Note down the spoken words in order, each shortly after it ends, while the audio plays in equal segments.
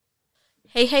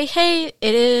Hey, hey, hey,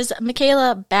 it is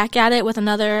Michaela back at it with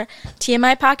another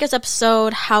TMI podcast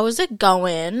episode. How's it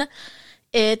going?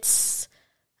 It's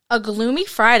a gloomy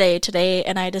Friday today,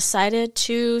 and I decided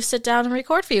to sit down and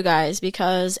record for you guys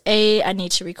because A, I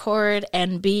need to record,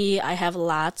 and B, I have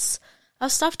lots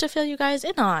of stuff to fill you guys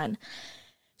in on.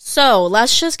 So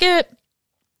let's just get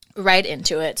right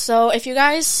into it. So if you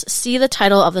guys see the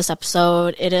title of this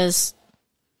episode, it is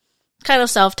kind of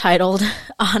self-titled,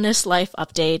 Honest Life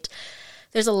Update.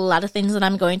 There's a lot of things that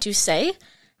I'm going to say,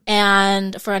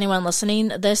 and for anyone listening,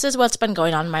 this is what's been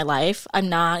going on in my life. I'm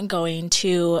not going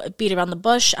to beat around the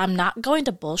bush. I'm not going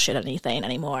to bullshit anything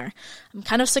anymore. I'm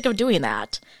kind of sick of doing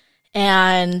that,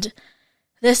 and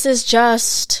this is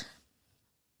just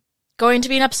going to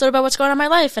be an episode about what's going on in my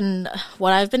life and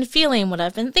what I've been feeling, what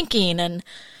I've been thinking, and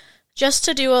just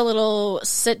to do a little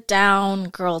sit-down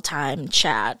girl time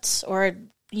chat, or,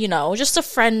 you know, just a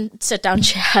friend sit-down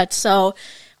chat. So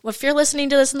if you're listening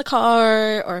to this in the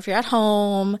car or if you're at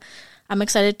home, I'm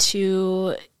excited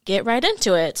to get right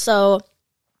into it. So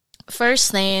first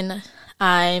thing,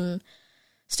 I'm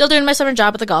still doing my summer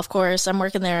job at the golf course. I'm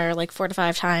working there like 4 to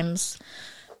 5 times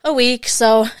a week,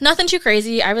 so nothing too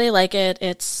crazy. I really like it.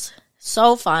 It's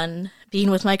so fun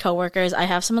being with my coworkers. I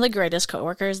have some of the greatest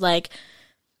coworkers. Like,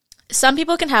 some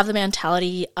people can have the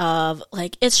mentality of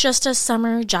like, it's just a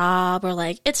summer job, or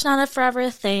like, it's not a forever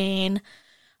thing.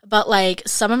 But, like,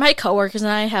 some of my coworkers and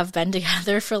I have been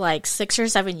together for, like, 6 or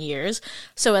 7 years.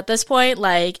 So at this point,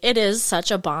 like, it is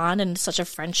such a bond and such a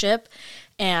friendship.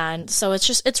 And so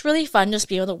it's really fun just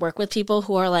being able to work with people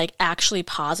who are, like, actually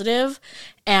positive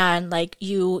and, like,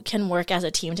 you can work as a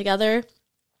team together.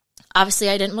 Obviously,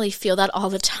 I didn't really feel that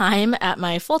all the time at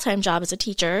my full-time job as a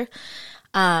teacher.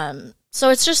 So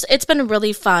it's been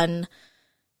really fun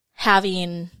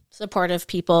having supportive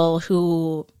people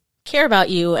who care about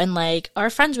you and like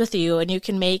are friends with you, and you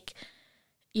can make,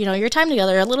 you know, your time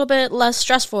together a little bit less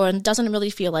stressful and doesn't really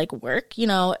feel like work. You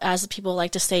know, as people like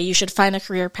to say, you should find a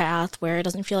career path where it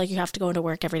doesn't feel like you have to go into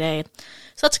work every day.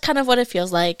 So that's kind of what it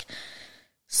feels like.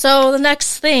 So the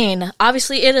next thing,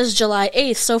 obviously it is July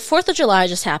 8th. So 4th of July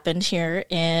just happened here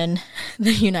in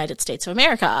the United States of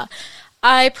America.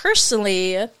 I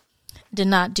personally did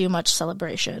not do much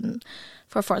celebration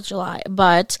for 4th of July,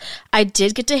 but I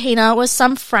did get to hang out with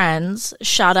some friends.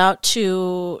 Shout out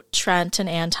to Trent and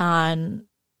Anton.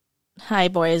 Hi,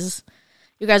 boys.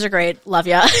 You guys are great. Love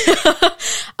ya.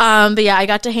 But yeah, I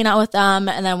got to hang out with them,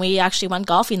 and then we actually went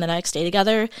golfing the next day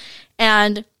together.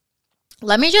 And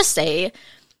let me just say,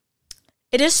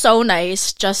 it is so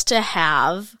nice just to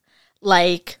have,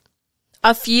 like,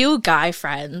 a few guy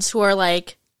friends who are,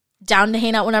 like, down to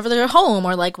hang out whenever they're home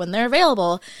or like when they're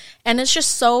available. And it's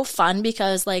just so fun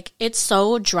because like it's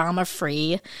so drama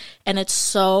free and it's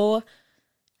so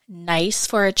nice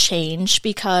for a change,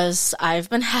 because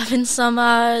I've been having some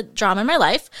drama in my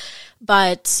life,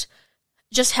 but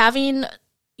just having,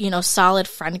 you know, solid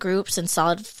friend groups and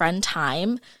solid friend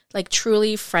time, like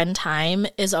truly friend time,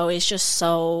 is always just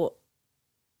so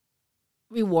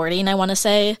rewarding, I want to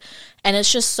say. And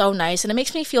it's just so nice, and it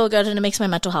makes me feel good, and it makes my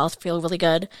mental health feel really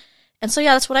good. And so,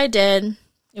 yeah, that's what I did.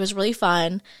 It was really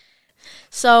fun.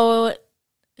 So,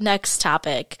 next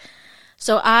topic.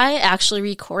 So, I actually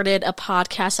recorded a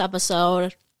podcast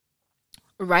episode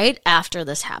right after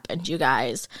this happened, you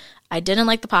guys. I didn't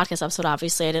like the podcast episode,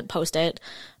 obviously. I didn't post it,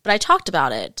 but I talked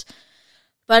about it.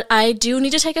 But I do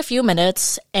need to take a few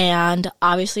minutes and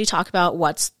obviously talk about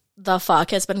what's the fuck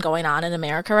has been going on in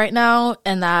America right now,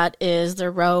 and that is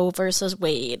the Roe versus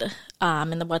Wade,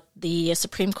 and what the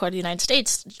Supreme Court of the United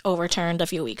States overturned a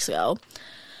few weeks ago.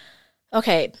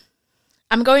 Okay,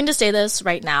 I'm going to say this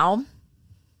right now.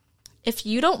 If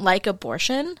you don't like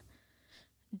abortion,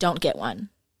 don't get one.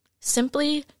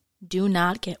 Simply do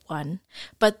not get one.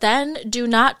 But then do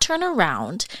not turn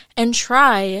around and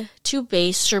try to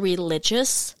base your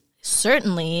religious,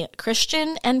 certainly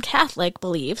Christian and Catholic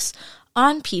beliefs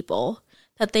on people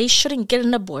that they shouldn't get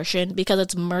an abortion because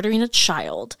it's murdering a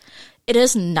child. It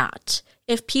is not.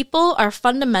 If people are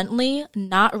fundamentally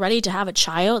not ready to have a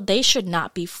child, they should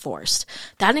not be forced.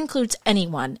 That includes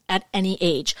anyone at any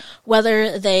age,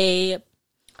 whether they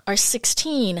are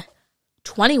 16,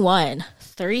 21,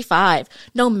 35.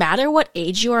 No matter what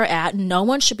age you are at, no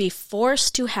one should be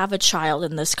forced to have a child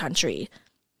in this country.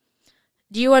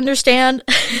 Do you understand?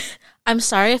 I'm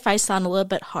sorry if I sound a little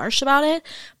bit harsh about it,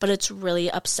 but it's really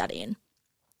upsetting.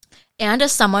 And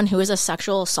as someone who is a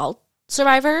sexual assault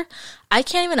survivor, I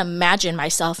can't even imagine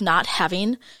myself not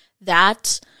having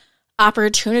that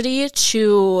opportunity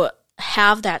to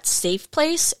have that safe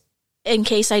place in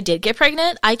case I did get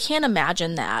pregnant. I can't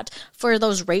imagine that for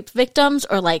those rape victims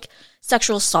or like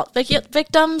sexual assault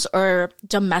victims or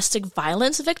domestic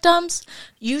violence victims.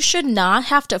 You should not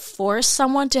have to force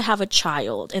someone to have a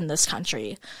child in this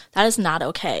country. That is not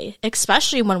okay,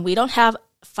 especially when we don't have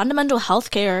fundamental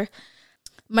health care,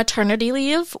 maternity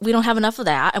leave. We don't have enough of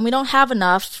that, and we don't have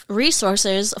enough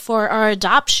resources for our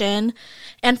adoption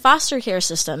and foster care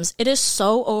systems. It is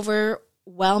so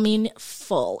overwhelmingly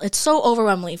full. It's so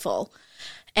overwhelmingly full.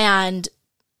 And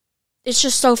it's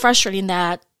just so frustrating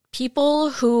that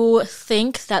people who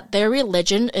think that their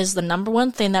religion is the number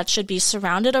one thing that should be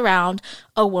surrounded around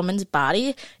a woman's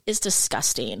body is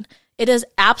disgusting. It is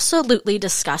absolutely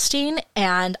disgusting,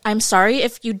 and I'm sorry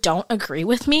if you don't agree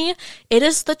with me. It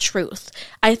is the truth.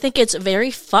 I think it's very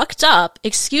fucked up.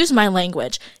 Excuse my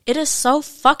language. It is so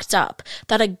fucked up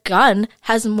that a gun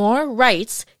has more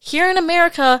rights here in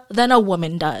America than a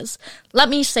woman does. Let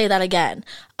me say that again.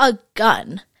 A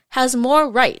gun has more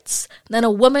rights than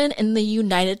a woman in the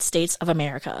United States of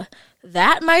America.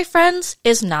 That, my friends,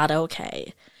 is not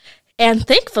okay. And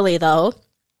thankfully, though,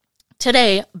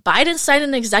 today, Biden signed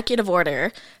an executive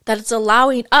order that is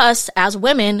allowing us as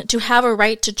women to have a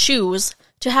right to choose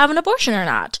to have an abortion or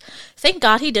not. Thank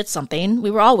God he did something. We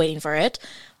were all waiting for it.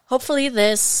 Hopefully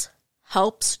this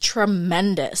helps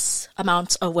tremendous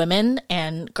amounts of women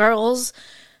and girls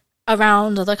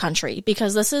around the country,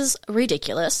 because this is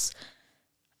ridiculous.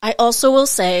 I also will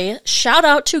say, shout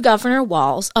out to Governor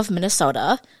Walz of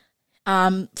Minnesota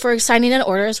for signing an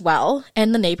order as well,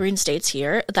 and the neighboring states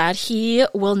here, that he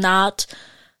will not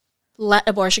let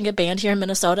abortion get banned here in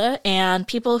Minnesota. And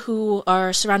people who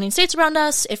are surrounding states around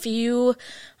us, if you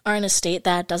are in a state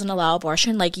that doesn't allow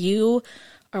abortion, like, you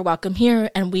are welcome here,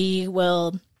 and we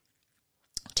will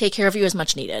take care of you as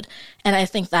much needed. And I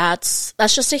think that's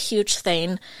just a huge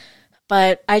thing.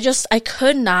 But I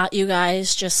could not, you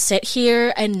guys, just sit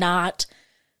here and not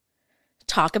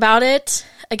talk about it.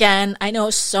 Again, I know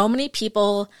so many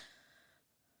people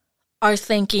are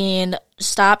thinking,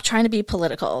 stop trying to be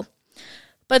political.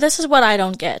 But this is what I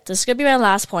don't get. This is going to be my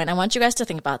last point. I want you guys to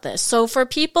think about this. So for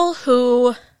people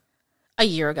who, a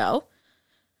year ago,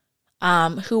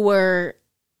 who were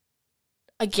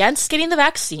against getting the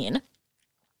vaccine,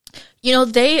 you know,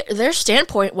 their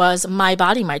standpoint was my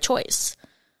body, my choice.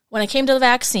 When it came to the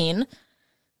vaccine,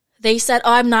 they said,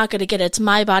 oh, I'm not going to get it. It's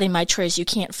my body, my choice. You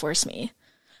can't force me.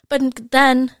 But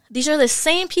then these are the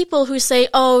same people who say,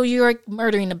 oh, you're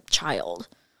murdering a child.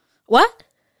 What?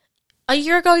 A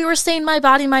year ago, you were saying my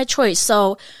body, my choice.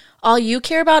 So all you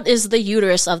care about is the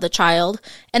uterus of the child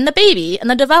and the baby and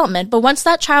the development. But once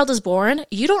that child is born,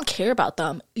 you don't care about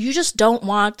them. You just don't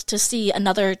want to see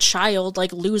another child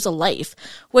like lose a life,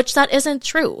 which that isn't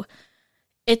true.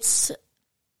 It's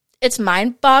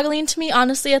mind-boggling to me,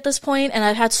 honestly, at this point, and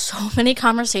I've had so many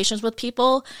conversations with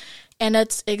people, and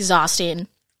it's exhausting.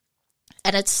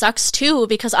 And it sucks, too,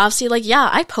 because obviously, like, yeah,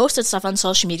 I posted stuff on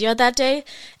social media that day,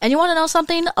 and you want to know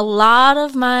something? A lot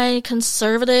of my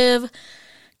conservative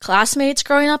classmates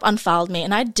growing up unfollowed me,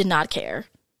 and I did not care.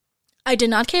 I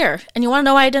did not care. And you want to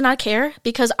know why I did not care?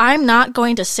 Because I'm not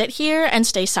going to sit here and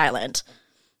stay silent.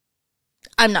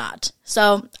 I'm not.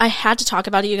 So I had to talk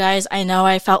about it, you guys. I know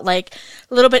I felt like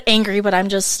a little bit angry, but I'm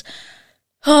just,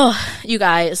 oh, you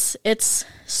guys, it's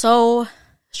so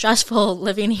stressful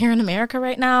living here in America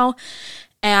right now.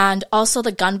 And also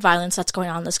the gun violence that's going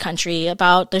on in this country,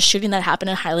 about the shooting that happened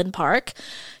in Highland Park.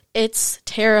 It's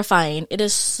terrifying. It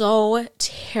is so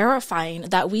terrifying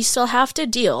that we still have to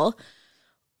deal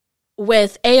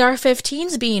with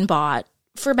AR-15s being bought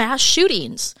for mass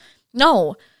shootings.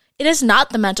 No, it is not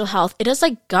the mental health. It is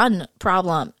a gun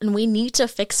problem, and we need to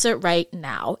fix it right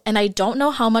now. And I don't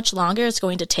know how much longer it's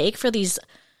going to take for these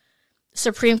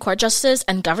Supreme Court justices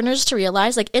and governors to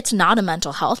realize, like, it's not a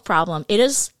mental health problem. It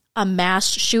is a mass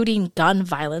shooting gun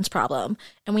violence problem,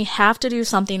 and we have to do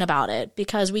something about it,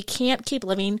 because we can't keep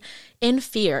living in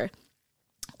fear.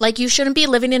 Like, you shouldn't be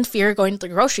living in fear going to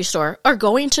the grocery store or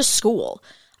going to school.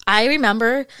 I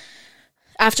remember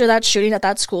after that shooting at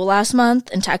that school last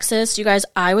month in Texas, you guys,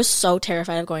 I was so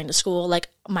terrified of going to school. Like,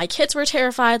 my kids were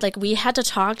terrified. Like, we had to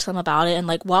talk to them about it and,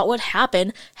 like, what would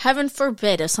happen, heaven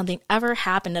forbid, if something ever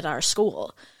happened at our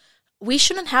school. We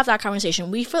shouldn't have that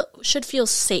conversation. We should feel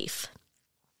safe.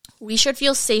 We should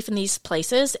feel safe in these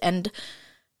places, and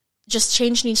just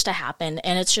change needs to happen.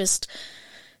 And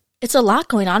it's a lot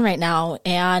going on right now,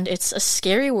 and it's a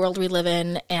scary world we live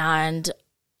in, and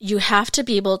you have to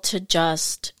be able to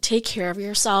just take care of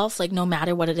yourself, like, no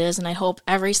matter what it is. And I hope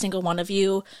every single one of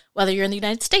you, whether you're in the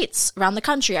United States, around the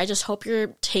country, I just hope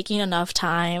you're taking enough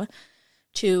time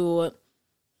to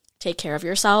take care of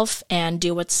yourself and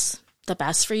do what's the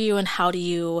best for you, and how do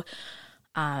you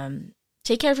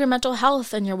take care of your mental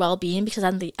health and your well-being, because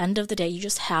at the end of the day, you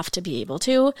just have to be able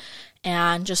to,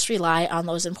 and just rely on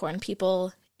those important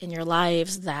people in your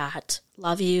lives that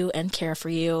love you and care for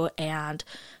you, and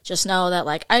just know that,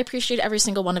 like, I appreciate every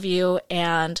single one of you,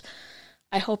 and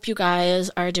I hope you guys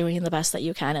are doing the best that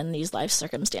you can in these life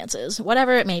circumstances,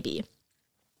 whatever it may be.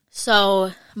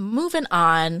 So, moving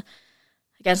on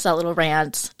against that little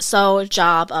rant. So,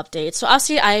 job updates. So,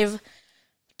 obviously, I've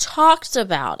talked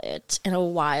about it in a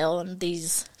while in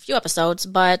these few episodes,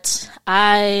 but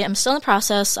I am still in the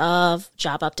process of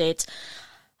job updates.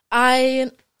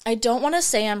 I don't want to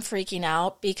say I'm freaking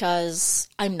out, because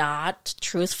I'm not.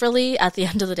 Truthfully, at the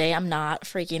end of the day, I'm not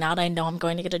freaking out. I know I'm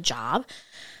going to get a job.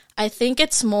 I think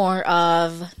it's more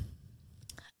of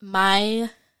my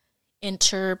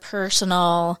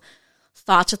interpersonal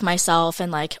thoughts with myself,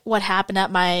 and like what happened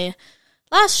at my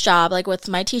last job, like with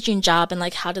my teaching job, and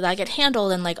like how did that get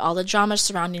handled, and like all the drama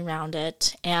surrounding around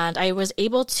it. And I was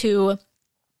able to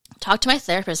talk to my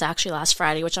therapist actually last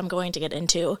Friday, which I'm going to get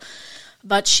into,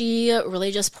 but she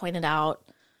really just pointed out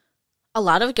a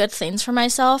lot of good things for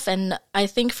myself. And I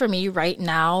think for me right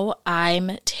now,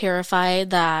 I'm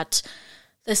terrified that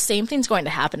the same thing's going to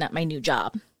happen at my new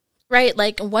job, right?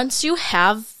 Like, once you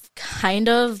have kind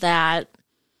of that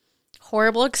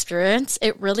horrible experience,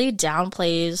 it really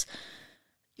downplays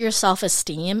your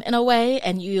self-esteem in a way,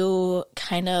 and you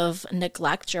kind of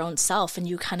neglect your own self, and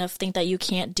you kind of think that you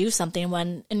can't do something,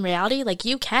 when in reality, like,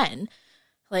 you can.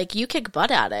 Like, you kick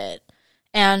butt at it.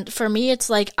 And for me,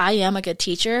 it's like, I am a good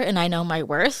teacher, and I know my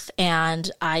worth, and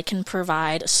I can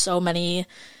provide so many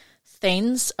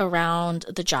things around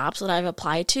the jobs that I've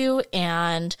applied to,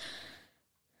 and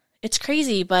it's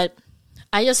crazy, but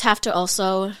I just have to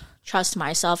also trust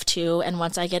myself too. And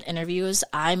once I get interviews,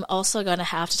 I'm also going to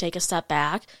have to take a step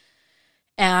back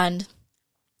and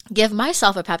give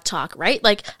myself a pep talk, right?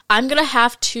 Like, I'm going to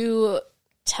have to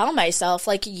tell myself,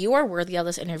 like, you are worthy of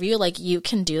this interview. Like, you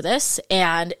can do this,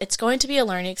 and it's going to be a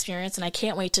learning experience. And I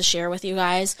can't wait to share with you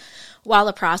guys while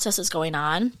the process is going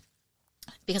on,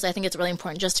 because I think it's really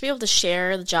important just to be able to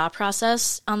share the job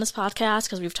process on this podcast,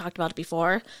 because we've talked about it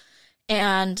before.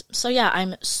 And so, yeah,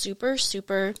 I'm super,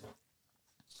 super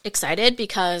excited,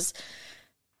 because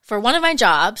for one of my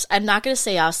jobs, I'm not going to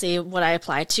say obviously what I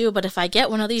applied to, but if I get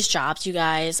one of these jobs, you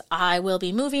guys, I will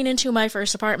be moving into my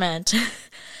first apartment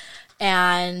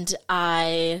and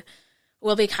I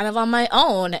will be kind of on my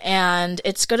own, and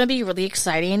it's going to be really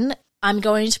exciting. I'm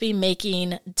going to be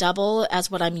making double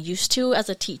as what I'm used to as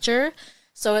a teacher.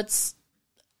 So it's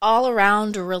all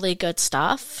around really good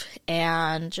stuff,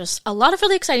 and just a lot of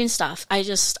really exciting stuff. I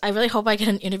really hope I get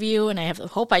an interview, and I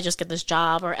hope I just get this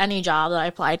job, or any job that I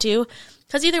apply to,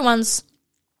 because either ones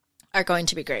are going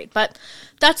to be great. But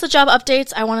that's the job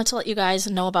updates. I wanted to let you guys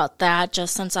know about that,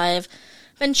 just since I've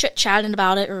been chit-chatting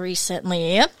about it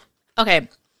recently. Okay,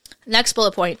 next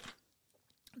bullet point.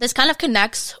 This kind of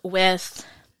connects with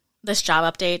this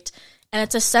job update, and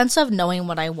it's a sense of knowing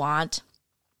what I want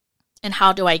and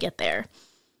how do I get there.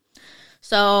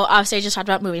 So obviously I just talked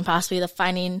about moving, possibly the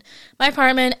finding my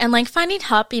apartment, and like finding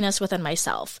happiness within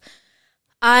myself.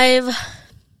 I've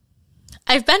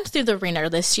been through the ringer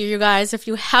this year, you guys. If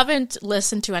you haven't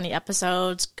listened to any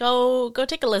episodes, go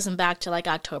take a listen back to like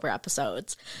October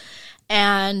episodes.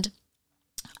 And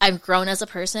I've grown as a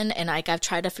person, and like I've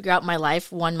tried to figure out my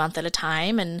life 1 month at a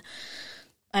time, and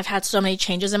I've had so many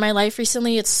changes in my life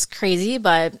recently. It's crazy,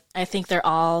 but I think they're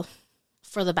all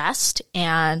for the best.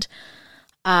 And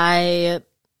I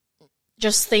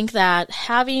just think that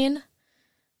having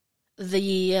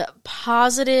the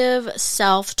positive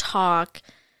self-talk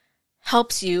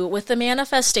helps you with the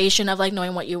manifestation of like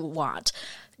knowing what you want.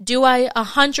 Do I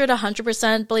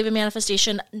 100% believe in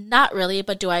manifestation? Not really,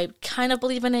 but do I kind of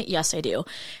believe in it? Yes, I do.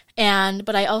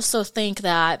 But I also think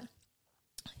that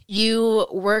you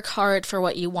work hard for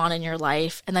what you want in your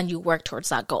life, and then you work towards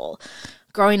that goal.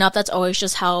 Growing up, that's always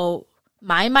just how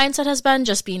my mindset has been,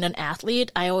 just being an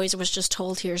athlete. I always was just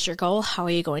told, here's your goal. How are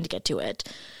you going to get to it?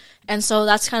 And so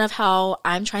that's kind of how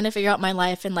I'm trying to figure out my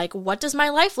life, and like, what does my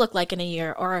life look like in a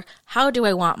year? Or how do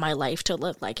I want my life to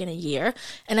look like in a year?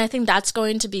 And I think that's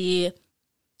going to be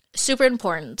super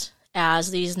important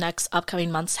as these next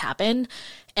upcoming months happen,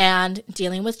 and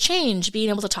dealing with change, being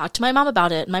able to talk to my mom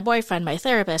about it, my boyfriend, my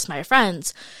therapist, my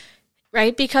friends,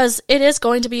 right? Because it is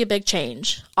going to be a big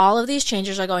change. All of these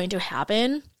changes are going to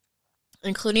happen,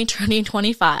 including turning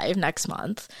 25 next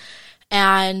month.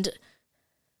 And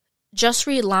just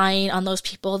relying on those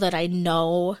people that I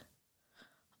know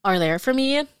are there for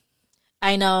me.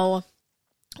 I know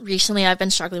recently I've been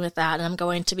struggling with that, and I'm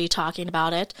going to be talking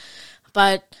about it.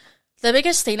 But The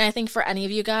biggest thing I think for any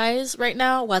of you guys right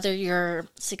now, whether you're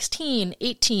 16,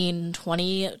 18,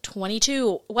 20,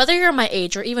 22, whether you're my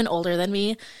age or even older than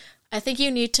me, I think you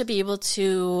need to be able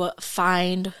to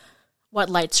find what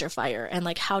lights your fire and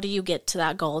like how do you get to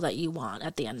that goal that you want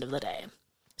at the end of the day.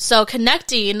 So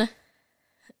connecting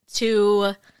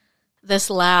to this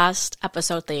last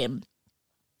episode theme.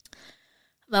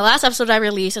 The last episode I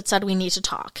released, it said we need to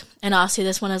talk. And obviously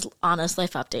this one is honest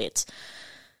life updates.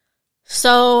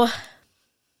 So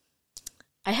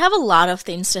I have a lot of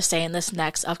things to say in this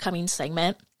next upcoming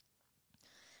segment.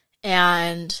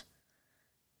 And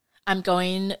I'm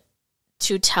going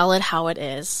to tell it how it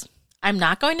is. I'm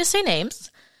not going to say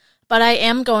names, but I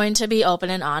am going to be open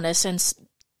and honest and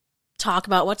talk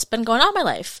about what's been going on in my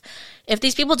life. If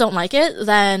these people don't like it,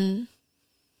 then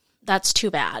that's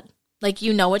too bad. Like,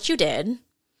 you know what you did.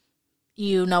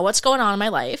 You know what's going on in my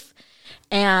life.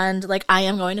 And, like, I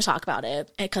am going to talk about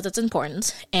it because it's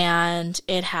important and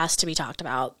it has to be talked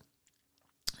about.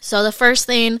 So the first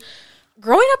thing,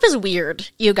 growing up is weird,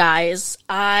 you guys.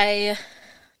 I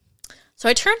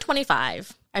turned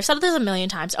 25. I've said this a million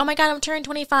times. Oh my God, I'm turning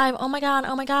 25. Oh my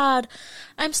God.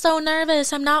 I'm so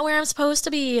nervous. I'm not where I'm supposed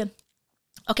to be.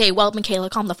 Okay, well, Michaela,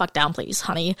 calm the fuck down, please,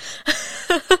 honey.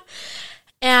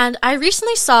 And I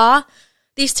recently saw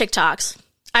these TikToks.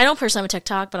 I don't personally have a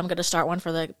TikTok, but I'm going to start one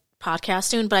for the podcast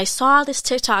soon. But I saw this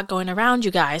TikTok going around,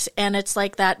 you guys, and it's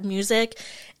like that music,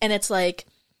 and it's like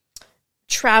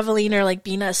traveling or like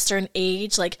being at a certain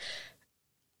age, like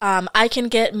I can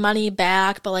get money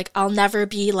back, but like I'll never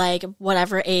be like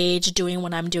whatever age doing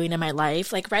what I'm doing in my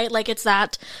life, like, right? Like, it's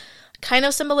that kind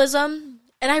of symbolism.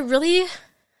 And I really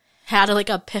had a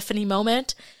like epiphany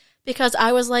moment because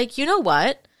I was like, you know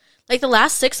what? Like, the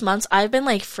last 6 months, I've been,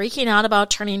 like, freaking out about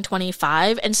turning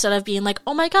 25 instead of being like,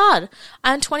 oh, my God,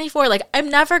 I'm 24. Like, I'm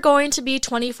never going to be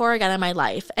 24 again in my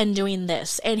life and doing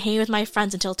this and hanging with my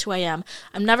friends until 2 a.m.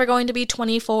 I'm never going to be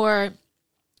 24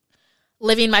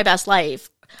 living my best life.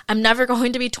 I'm never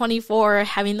going to be 24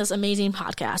 having this amazing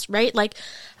podcast, right? Like,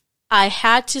 I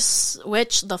had to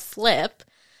switch the flip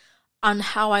on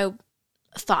how I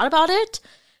thought about it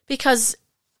because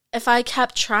if I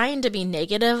kept trying to be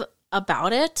negative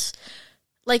about it,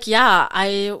 like, yeah,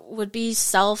 I would be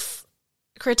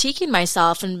self-critiquing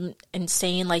myself and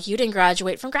saying, like, you didn't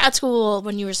graduate from grad school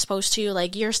when you were supposed to,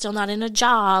 like, you're still not in a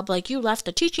job, like, you left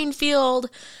the teaching field,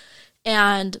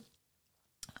 and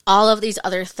all of these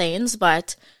other things,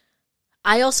 but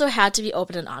I also had to be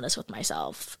open and honest with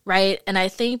myself, right? And I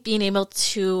think being able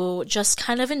to just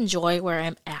kind of enjoy where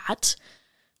I'm at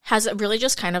has really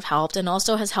just kind of helped, and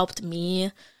also has helped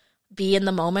me be in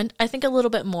the moment, I think, a little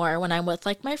bit more when I'm with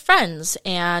like my friends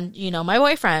and, you know, my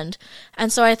boyfriend.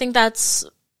 And so I think that's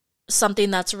something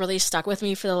that's really stuck with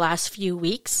me for the last few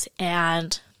weeks,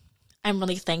 and I'm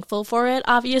really thankful for it,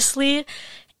 obviously.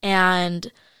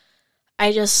 And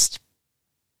I just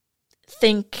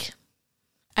think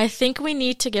we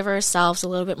need to give ourselves a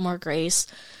little bit more grace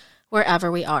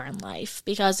wherever we are in life,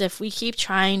 because if we keep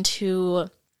trying to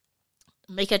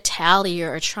make a tally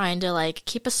or trying to like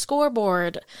keep a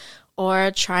scoreboard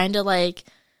or trying to like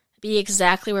be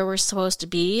exactly where we're supposed to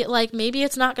be, like, maybe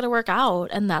it's not going to work out,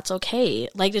 and that's okay.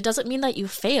 Like, it doesn't mean that you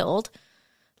failed.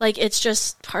 Like, it's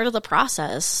just part of the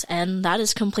process, and that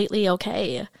is completely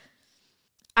okay.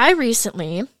 I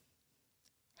recently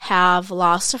have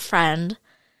lost a friend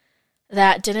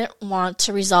that didn't want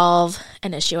to resolve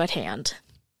an issue at hand.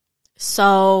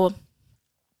 So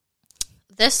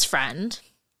this friend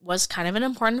was kind of an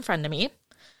important friend to me.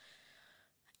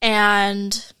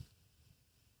 And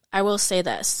I will say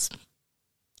this.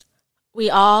 We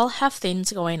all have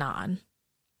things going on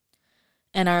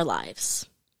in our lives,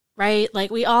 right?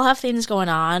 Like, we all have things going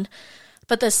on.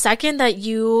 But the second that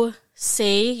you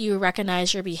say you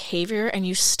recognize your behavior and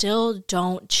you still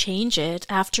don't change it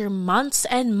after months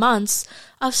and months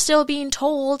of still being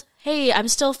told, hey, I'm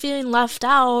still feeling left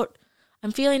out,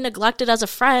 I'm feeling neglected as a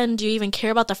friend, do you even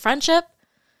care about the friendship?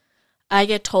 I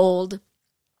get told,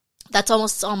 that's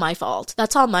almost all my fault.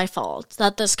 That's all my fault.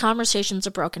 That this conversation's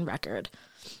a broken record.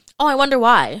 Oh, I wonder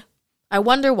why.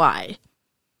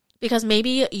 Because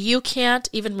maybe you can't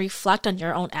even reflect on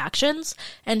your own actions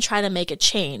and try to make a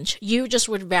change. You just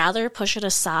would rather push it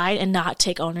aside and not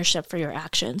take ownership for your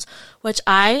actions, which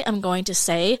I am going to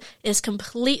say is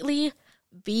completely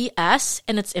BS,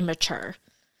 and it's immature.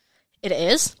 It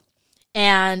is.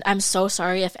 And I'm so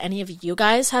sorry if any of you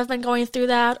guys have been going through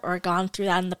that or gone through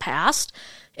that in the past.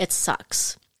 It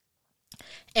sucks.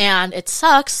 And it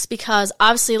sucks because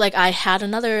obviously, like, I had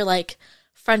another, like,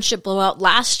 friendship blowout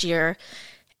last year,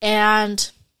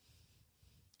 and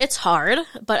it's hard,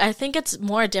 but I think it's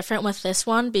more different with this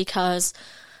one because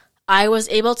I was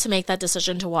able to make that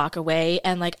decision to walk away.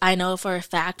 And like, I know for a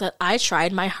fact that I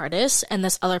tried my hardest and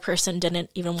this other person didn't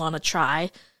even want to try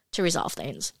to resolve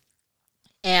things.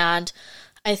 And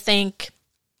I think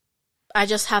I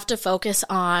just have to focus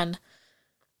on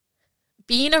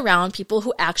being around people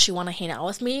who actually want to hang out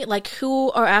with me, like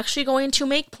who are actually going to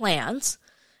make plans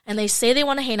and they say they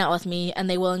want to hang out with me and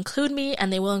they will include me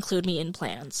and they will include me in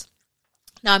plans.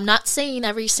 Now, I'm not saying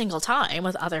every single time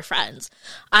with other friends.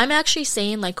 I'm actually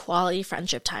saying like quality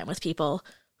friendship time with people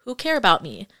who care about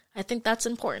me. I think that's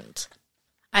important.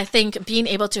 I think being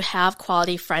able to have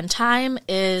quality friend time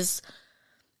is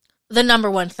the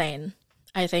number one thing,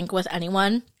 I think, with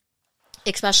anyone,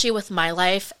 especially with my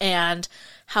life and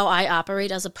how I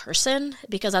operate as a person.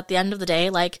 Because at the end of the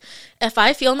day, like, if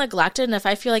I feel neglected and if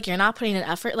I feel like you're not putting in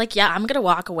effort, like, yeah, I'm going to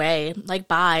walk away. Like,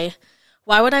 bye.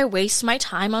 Why would I waste my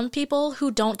time on people who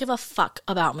don't give a fuck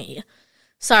about me?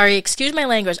 Sorry, excuse my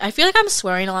language. I feel like I'm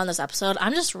swearing a lot in this episode.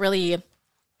 I'm just really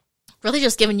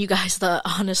just giving you guys the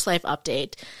honest life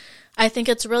update. I think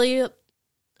it's really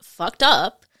fucked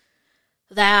up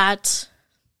that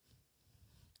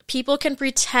people can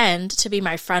pretend to be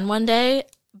my friend one day,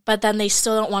 but then they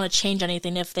still don't want to change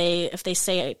anything if they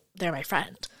say they're my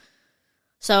friend.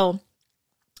 So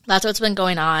that's what's been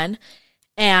going on.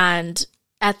 And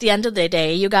at the end of the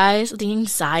day, you guys, the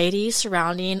anxiety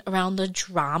surrounding around the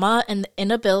drama and the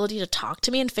inability to talk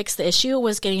to me and fix the issue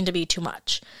was getting to be too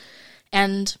much.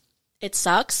 And it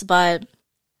sucks, but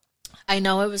I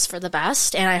know it was for the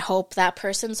best, and I hope that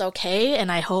person's okay,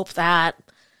 and I hope that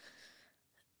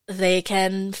they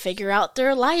can figure out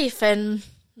their life and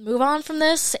move on from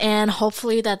this, and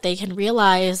hopefully that they can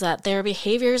realize that their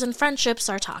behaviors and friendships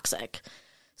are toxic.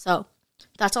 So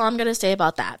that's all I'm going to say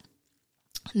about that.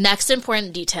 Next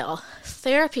important detail,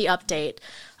 therapy update.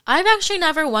 I've actually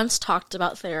never once talked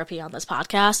about therapy on this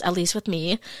podcast, at least with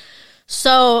me.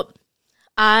 So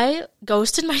I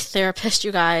ghosted my therapist,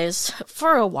 you guys,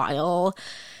 for a while,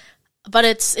 but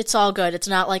it's all good. It's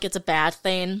not like it's a bad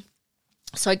thing.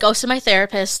 So I ghosted my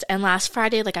therapist, and last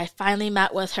Friday, like, I finally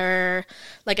met with her,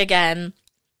 like, again,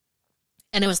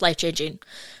 and it was life-changing.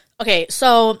 Okay,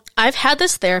 so I've had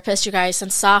this therapist, you guys,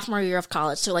 since sophomore year of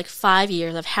college, so like 5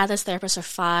 years. I've had this therapist for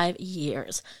 5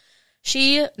 years.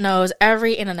 She knows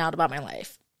every in and out about my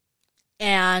life.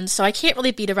 And so I can't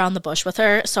really beat around the bush with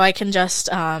her, so I can just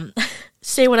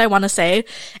say what I want to say.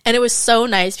 And it was so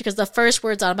nice because the first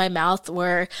words out of my mouth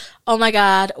were, "Oh my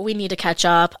God, we need to catch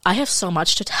up. I have so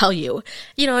much to tell you."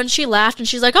 You know, and she laughed and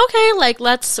she's like, "Okay, like,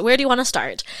 where do you want to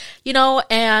start?" You know,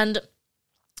 and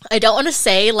I don't want to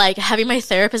say, like, having my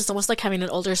therapist is almost like having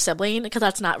an older sibling, because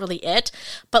that's not really it.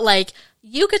 But, like,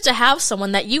 you get to have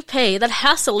someone that you pay that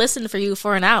has to listen for you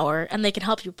for an hour, and they can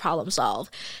help you problem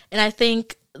solve. And I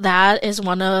think that is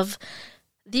one of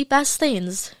the best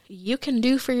things you can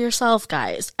do for yourself,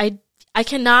 guys. I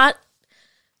cannot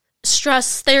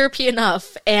stress therapy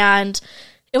enough, and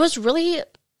it was really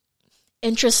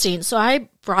interesting. So I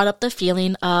brought up the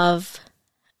feeling of,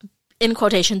 in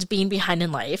quotations, being behind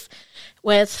in life,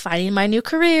 with finding my new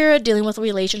career, dealing with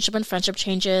relationship and friendship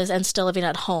changes, and still living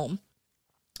at home.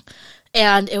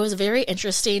 And it was very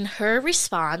interesting. Her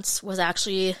response was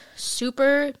actually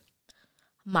super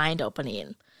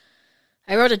mind-opening.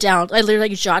 I wrote it down. I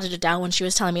literally jotted it down when she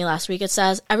was telling me last week. It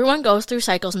says, "Everyone goes through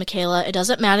cycles, Michaela. It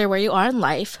doesn't matter where you are in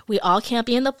life. We all can't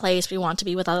be in the place we want to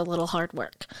be without a little hard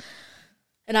work."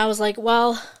 And I was like,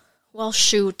 well,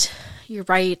 shoot. You're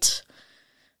right.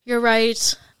 You're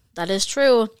right. That is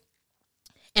true.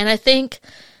 And I think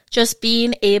just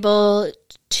being able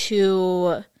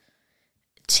to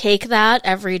take that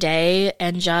every day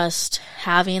and just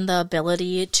having the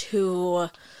ability to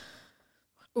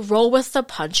roll with the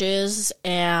punches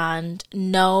and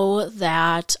know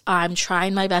that I'm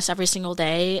trying my best every single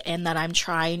day and that I'm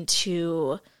trying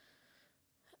to,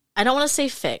 I don't want to say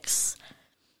fix.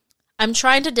 I'm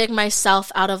trying to dig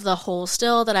myself out of the hole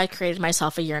still that I created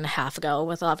myself a year and a half ago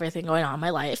with everything going on in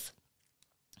my life.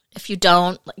 If you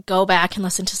don't, go back and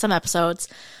listen to some episodes.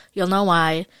 You'll know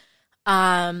why.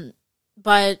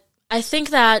 But I think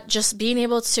that just being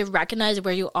able to recognize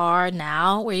where you are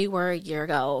now, where you were a year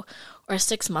ago, or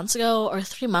 6 months ago, or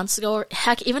 3 months ago, or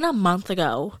heck, even a month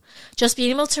ago, just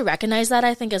being able to recognize that,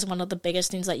 I think, is one of the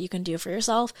biggest things that you can do for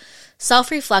yourself.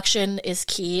 Self-reflection is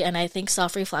key, and I think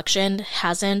self-reflection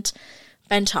hasn't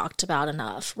been talked about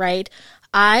enough, right?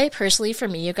 I personally, for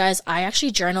me, you guys, I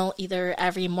actually journal either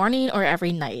every morning or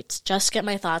every night, just to get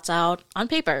my thoughts out on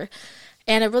paper.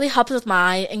 And it really helps with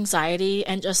my anxiety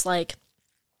and just like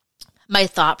my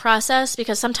thought process,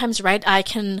 because sometimes, right, I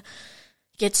can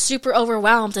get super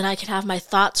overwhelmed and I can have my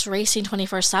thoughts racing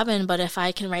 24/7, but if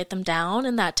I can write them down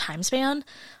in that time span,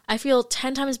 I feel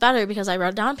 10 times better because I wrote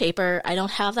it down on paper. I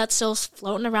don't have that still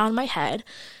floating around in my head,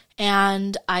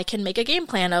 and I can make a game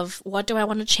plan of what do I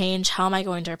want to change, how am I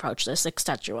going to approach this,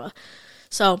 etc.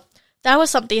 So that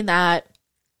was something that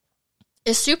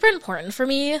is super important for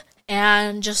me,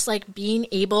 and just like being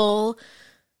able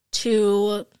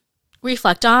to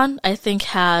reflect on, I think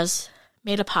has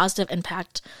made a positive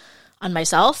impact on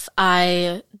myself.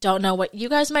 I don't know what you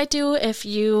guys might do if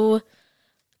you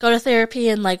go to therapy,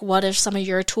 and like what are some of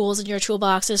your tools in your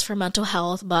toolboxes for mental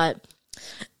health, but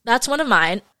that's one of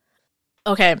mine.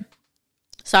 Okay,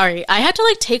 sorry, I had to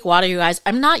like take water, you guys.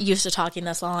 I'm not used to talking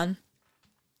this long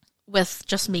with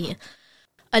just me.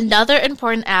 Another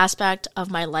important aspect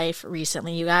of my life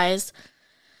recently, you guys,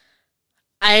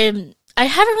 I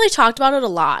haven't really talked about it a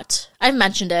lot. I've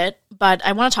mentioned it, but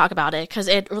I want to talk about it because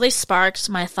it really sparked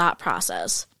my thought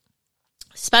process.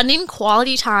 Spending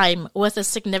quality time with a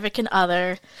significant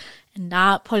other and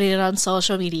not putting it on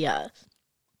social media.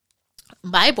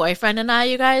 My boyfriend and I,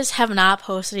 you guys, have not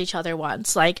posted each other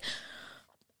once. Like,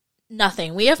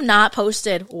 nothing. We have not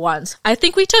posted once. I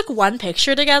think we took one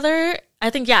picture together.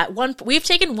 We've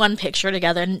taken one picture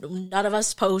together and none of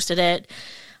us posted it.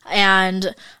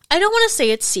 And I don't want to say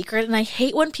it's secret, and I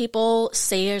hate when people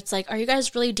say it's like, are you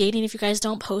guys really dating if you guys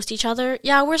don't post each other?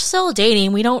 Yeah, we're still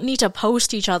dating. We don't need to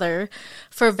post each other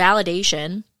for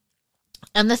validation.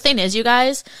 And the thing is, you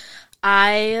guys,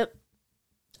 I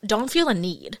don't feel a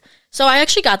need. So I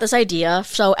actually got this idea.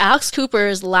 So Alex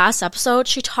Cooper's last episode,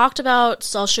 she talked about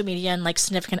social media and like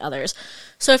significant others.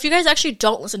 So if you guys actually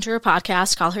don't listen to her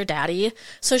podcast, call her daddy.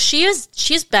 So she's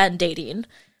been dating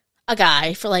a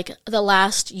guy for like the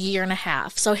last year and a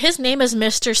half. So his name is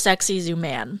Mr. Sexy Zoo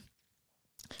Man.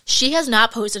 She has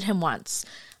not posted him once.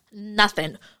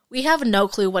 Nothing. We have no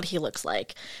clue what he looks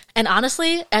like. And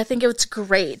honestly, I think it's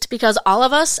great because all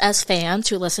of us as fans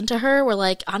who listen to her were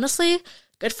like, honestly,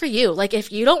 good for you. Like,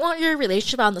 if you don't want your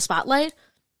relationship on the spotlight,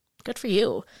 good for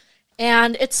you.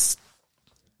 And it's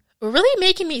really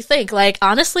making me think, like,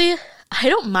 honestly, I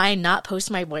don't mind not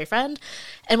posting my boyfriend.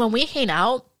 And when we hang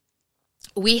out,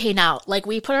 we hang out. Like,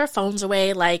 we put our phones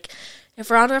away. Like, if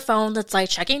we're on our phone, that's like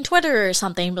checking Twitter or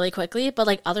something really quickly. But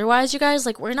like, otherwise, you guys,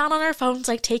 like, we're not on our phones,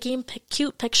 like taking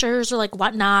cute pictures or like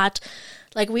whatnot.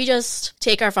 Like, we just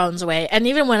take our phones away. And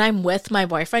even when I'm with my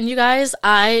boyfriend, you guys,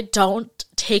 I don't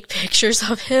take pictures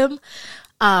of him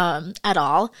at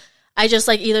all. I just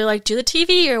like either like do the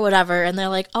TV or whatever. And they're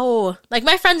like, oh, like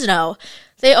my friends know.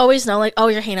 They always know, like, oh,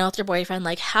 you're hanging out with your boyfriend.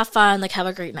 Like, have fun. Like, have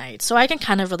a great night. So I can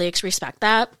kind of really respect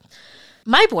that.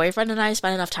 My boyfriend and I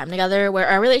spend enough time together where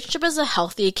our relationship is a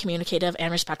healthy, communicative,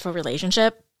 and respectful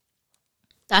relationship.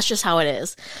 That's just how it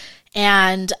is.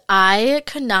 And I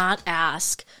could not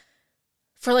ask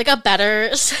for like a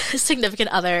better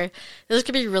significant other. This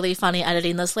could be really funny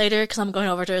editing this later because I'm going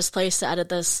over to his place to edit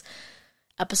this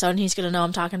episode and he's going to know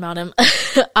I'm talking about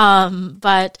him.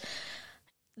 But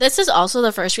this is also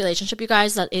the first relationship, you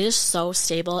guys, that it is so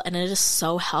stable and it is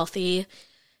so healthy.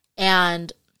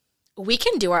 And we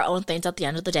can do our own things at the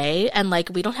end of the day, and like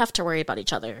we don't have to worry about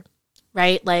each other,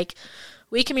 right? Like,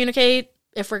 we communicate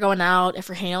if we're going out, if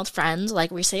we're hanging out with friends,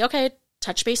 like we say, okay,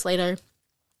 touch base later,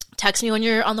 text me when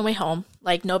you're on the way home,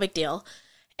 like no big deal.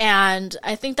 And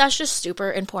I think that's just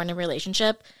super important in a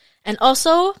relationship. And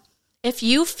also, if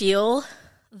you feel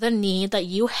the need that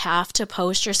you have to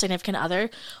post your significant other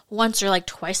once or like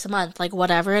twice a month, like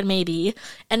whatever it may be,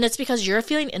 and it's because you're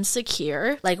feeling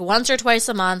insecure, like once or twice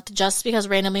a month, just because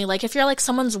randomly, like if you're like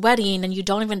someone's wedding and you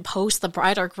don't even post the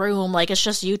bride or groom, like it's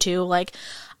just you two, like,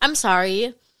 I'm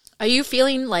sorry, are you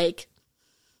feeling like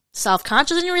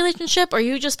self-conscious in your relationship, or are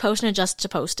you just posting it just to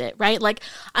post it, right? Like,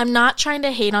 I'm not trying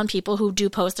to hate on people who do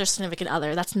post their significant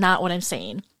other. That's not what I'm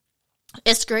saying.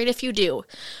 It's great if you do,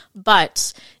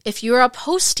 but if you're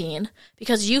posting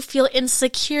because you feel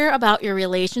insecure about your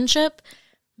relationship,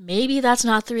 maybe that's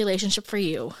not the relationship for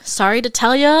you. Sorry to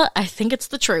tell you, I think it's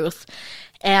the truth.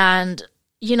 And,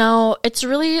 you know, it's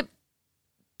really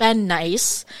been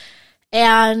nice.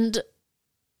 And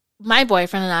my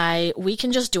boyfriend and I, we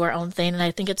can just do our own thing, and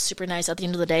I think it's super nice at the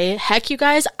end of the day. Heck, you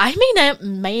guys, I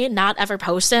may not ever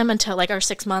post him until like our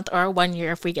 6 month or 1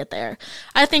 year if we get there.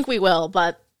 I think we will,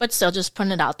 but still just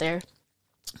putting it out there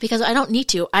because I don't need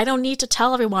to. I don't need to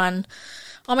tell everyone,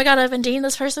 oh my God, I've been dating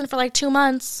this person for like 2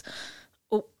 months,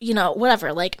 you know,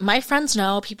 whatever. Like, my friends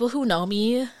know, people who know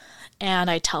me, and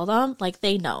I tell them, like,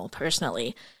 they know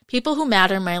personally. People who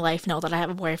matter in my life know that I have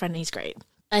a boyfriend and he's great.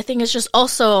 I think it's just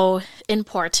also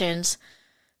important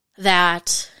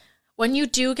that when you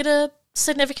do get a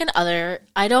significant other,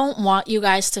 I don't want you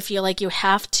guys to feel like you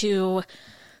have to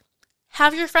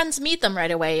have your friends meet them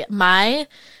right away. My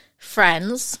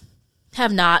friends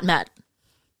have not met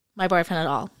my boyfriend at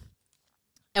all.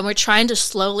 And we're trying to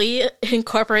slowly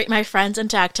incorporate my friends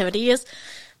into activities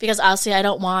because obviously I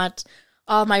don't want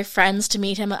all my friends to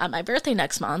meet him at my birthday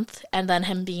next month and then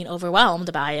him being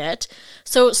overwhelmed by it.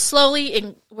 So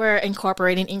slowly we're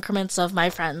incorporating increments of my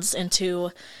friends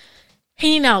into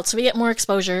hanging out so we get more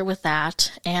exposure with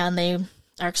that, and they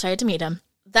are excited to meet him.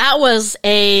 That was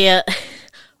a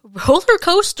roller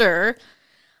coaster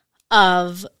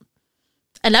of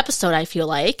an episode, I feel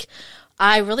like.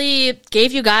 I really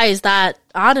gave you guys that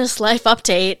honest life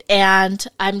update, and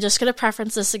I'm just going to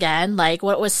preference this again. Like,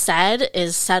 what was said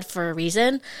is said for a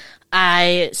reason.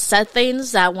 I said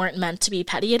things that weren't meant to be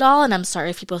petty at all, and I'm sorry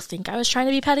if people think I was trying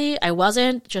to be petty. I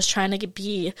wasn't, just trying to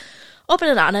be open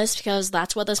and honest, because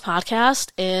that's what this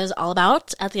podcast is all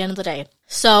about at the end of the day.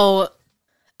 So,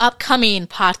 upcoming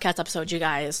podcast episodes, you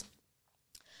guys.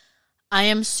 I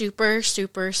am super,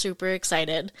 super, super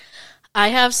excited. I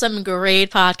have some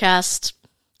great podcasts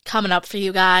coming up for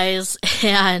you guys,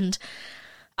 and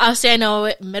obviously I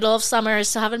know middle of summer, I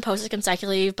still haven't posted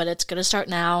consecutively, but it's going to start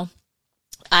now.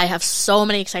 I have so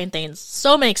many exciting things.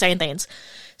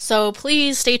 So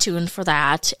please stay tuned for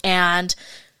that, and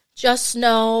just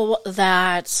know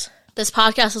that this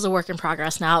podcast is a work in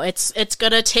progress now. It's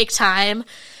going to take time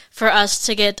for us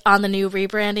to get on the new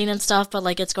rebranding and stuff, but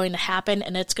like it's going to happen,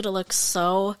 and it's going to look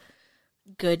so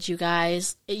good, you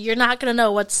guys. You're not going to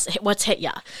know what's hit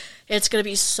ya. It's going to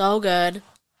be so good.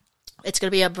 It's going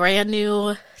to be a brand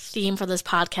new theme for this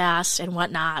podcast and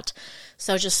whatnot.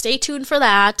 So just stay tuned for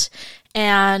that,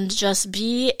 and just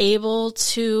be able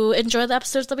to enjoy the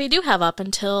episodes that we do have up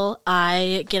until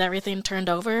I get everything turned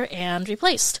over and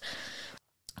replaced.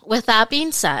 With that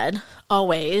being said,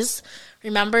 always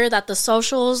remember that the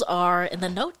socials are in the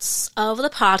notes of the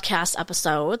podcast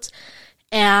episodes.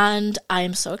 And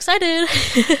I'm so excited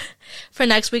for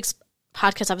next week's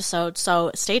podcast episode. So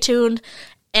stay tuned,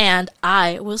 and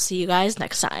I will see you guys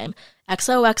next time.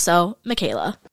 XOXO, Michaela.